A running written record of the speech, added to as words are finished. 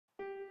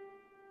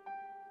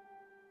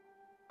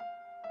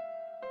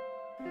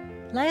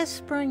Last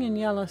spring in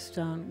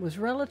Yellowstone was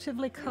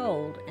relatively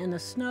cold and the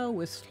snow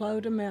was slow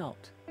to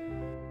melt.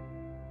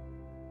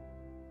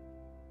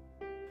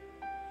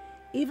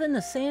 Even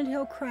the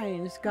sandhill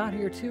cranes got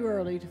here too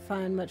early to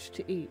find much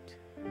to eat.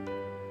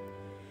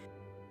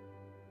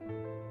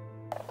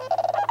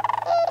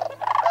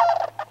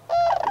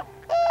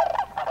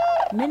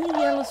 Many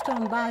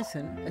Yellowstone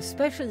bison,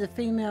 especially the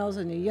females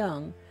and the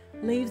young,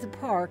 leave the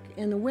park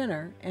in the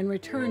winter and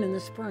return in the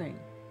spring.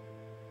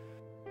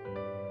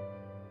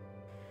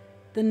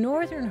 The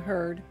northern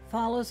herd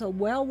follows a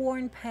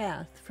well-worn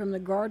path from the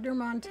Gardner,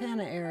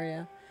 Montana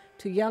area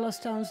to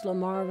Yellowstone's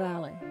Lamar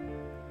Valley.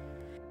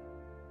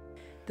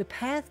 The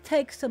path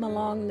takes them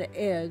along the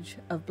edge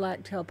of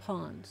Blacktail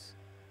Ponds.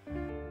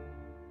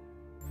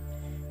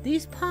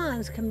 These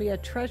ponds can be a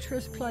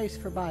treacherous place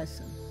for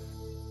bison.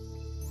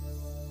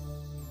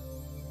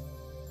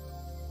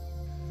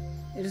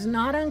 It is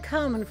not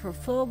uncommon for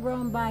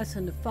full-grown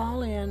bison to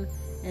fall in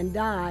and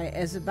die,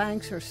 as the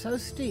banks are so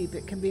steep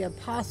it can be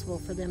impossible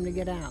for them to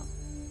get out.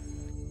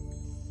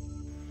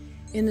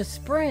 In the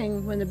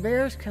spring, when the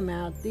bears come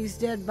out, these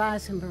dead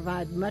bison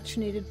provide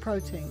much-needed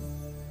protein.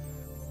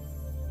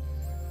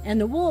 And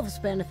the wolves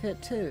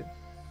benefit too.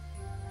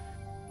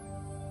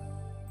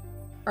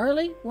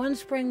 Early one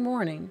spring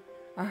morning,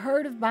 a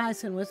herd of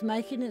bison was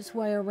making its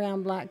way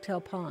around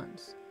Blacktail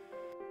Ponds.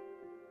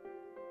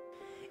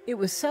 It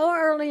was so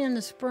early in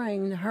the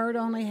spring, the herd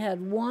only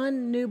had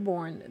one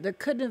newborn that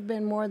couldn't have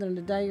been more than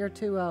a day or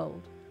two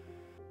old.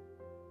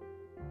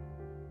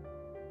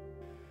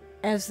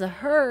 As the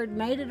herd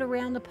made it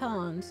around the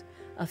ponds,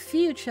 a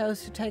few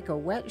chose to take a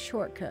wet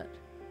shortcut.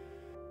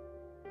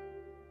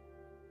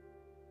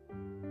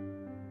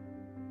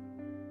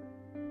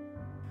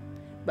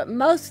 But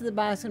most of the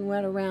bison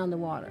went around the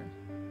water.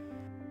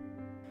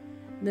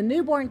 The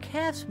newborn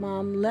calf's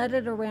mom led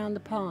it around the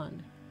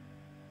pond.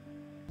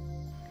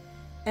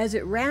 As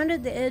it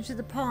rounded the edge of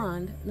the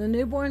pond, the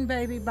newborn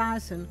baby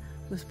bison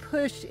was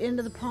pushed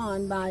into the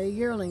pond by a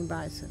yearling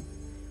bison.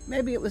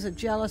 Maybe it was a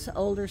jealous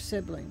older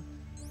sibling.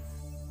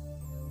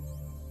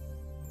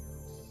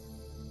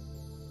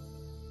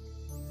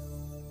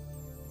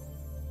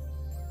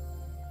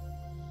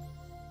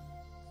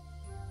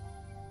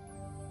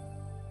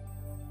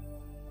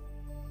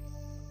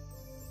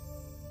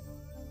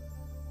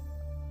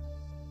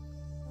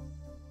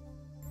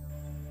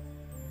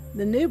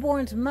 The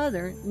newborn's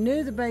mother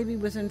knew the baby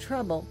was in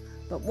trouble,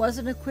 but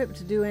wasn't equipped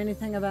to do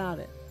anything about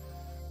it.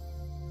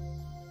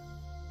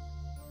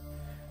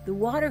 The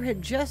water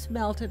had just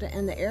melted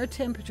and the air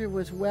temperature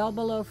was well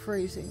below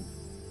freezing.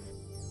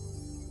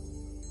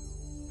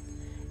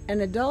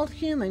 An adult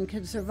human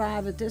can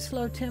survive at this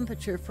low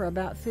temperature for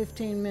about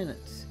 15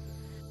 minutes.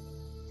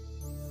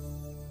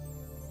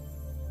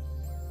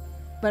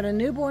 But a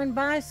newborn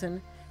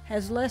bison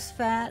has less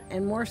fat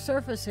and more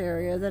surface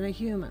area than a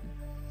human.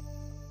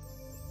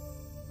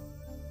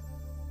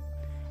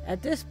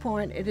 At this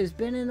point, it has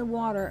been in the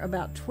water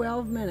about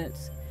 12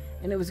 minutes,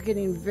 and it was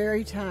getting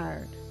very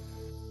tired.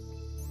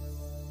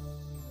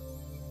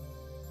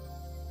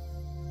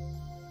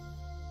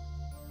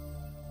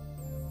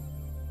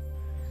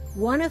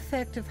 One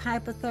effect of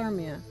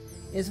hypothermia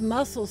is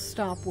muscles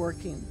stop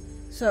working,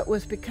 so it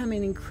was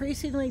becoming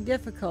increasingly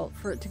difficult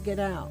for it to get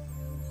out.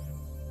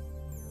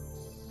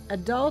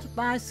 Adult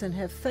bison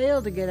have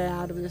failed to get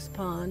out of this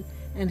pond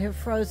and have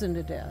frozen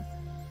to death.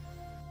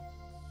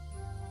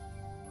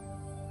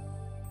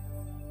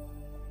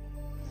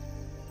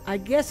 I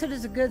guess it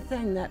is a good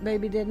thing that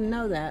baby didn't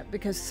know that,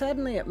 because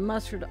suddenly it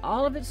mustered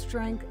all of its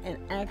strength and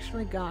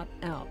actually got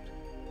out.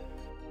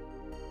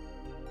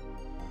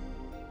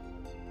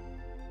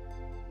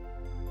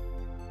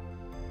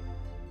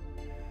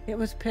 It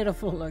was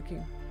pitiful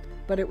looking,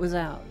 but it was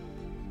out.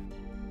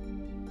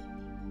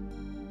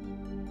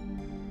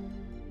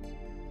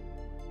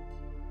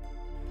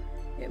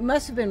 It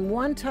must have been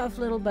one tough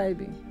little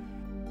baby.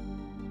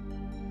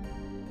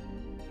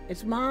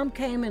 Its mom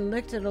came and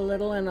licked it a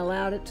little and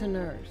allowed it to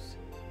nurse.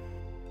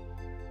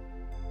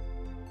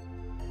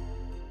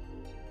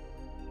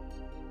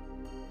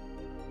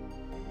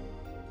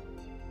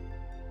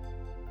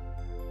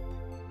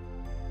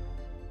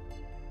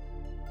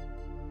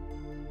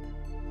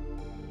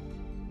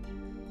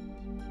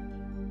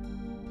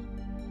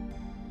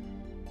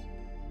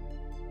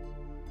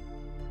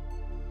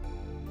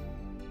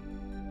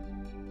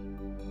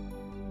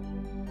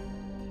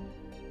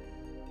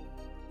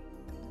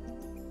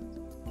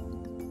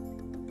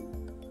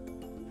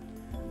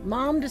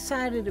 Mom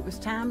decided it was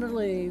time to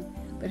leave,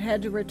 but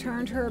had to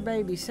return to her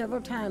baby several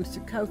times to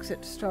coax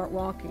it to start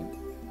walking.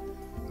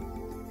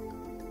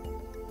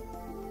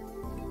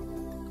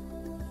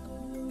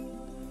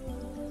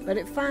 But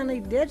it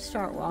finally did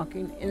start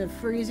walking in the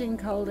freezing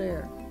cold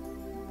air.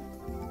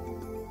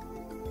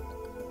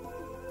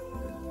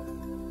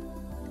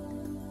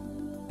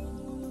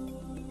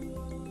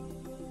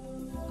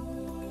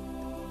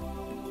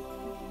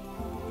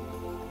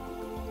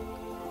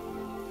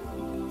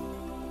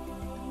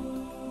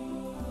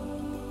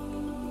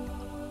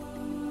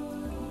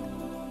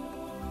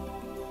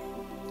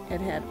 had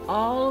had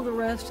all the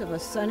rest of a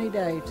sunny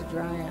day to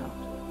dry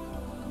out.